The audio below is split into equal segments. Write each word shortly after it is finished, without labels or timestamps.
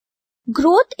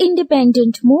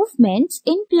Growth-independent movements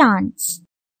in plants.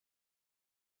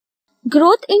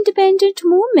 Growth-independent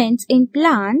movements in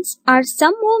plants are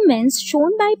some movements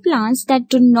shown by plants that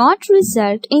do not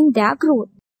result in their growth.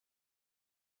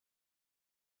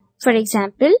 For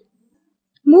example,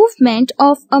 movement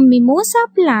of a mimosa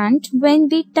plant when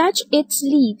we touch its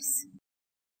leaves.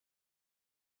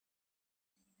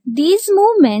 These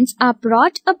movements are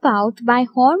brought about by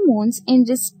hormones in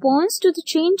response to the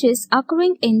changes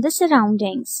occurring in the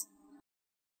surroundings.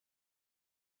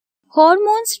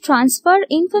 Hormones transfer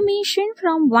information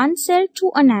from one cell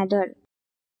to another.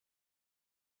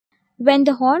 When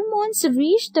the hormones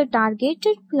reach the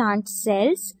targeted plant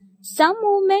cells, some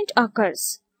movement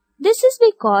occurs. This is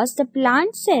because the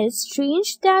plant cells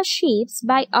change their shapes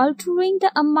by altering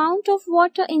the amount of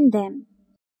water in them.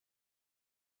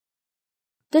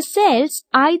 The cells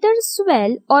either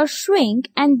swell or shrink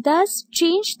and thus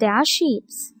change their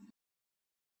shapes.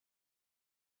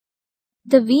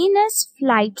 The Venus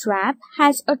flytrap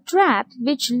has a trap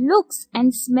which looks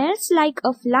and smells like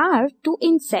a flower to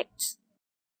insects.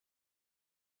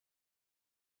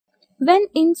 When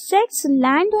insects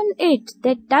land on it,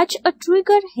 they touch a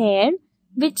trigger hair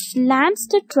which slams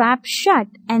the trap shut,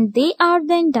 and they are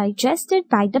then digested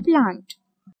by the plant.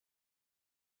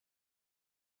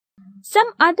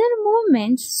 Some other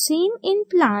movements seen in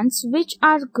plants which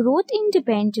are growth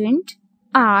independent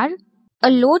are: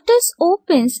 a lotus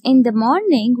opens in the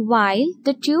morning while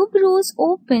the tuberose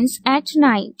opens at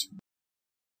night.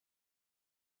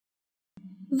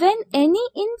 When any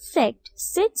insect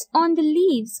sits on the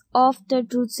leaves of the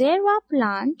drosera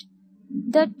plant,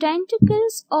 the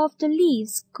tentacles of the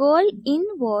leaves curl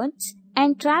inwards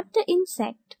and trap the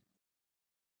insect.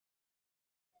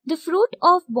 The fruit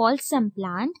of balsam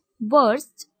plant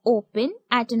bursts open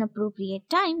at an appropriate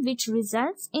time, which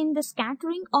results in the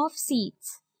scattering of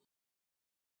seeds.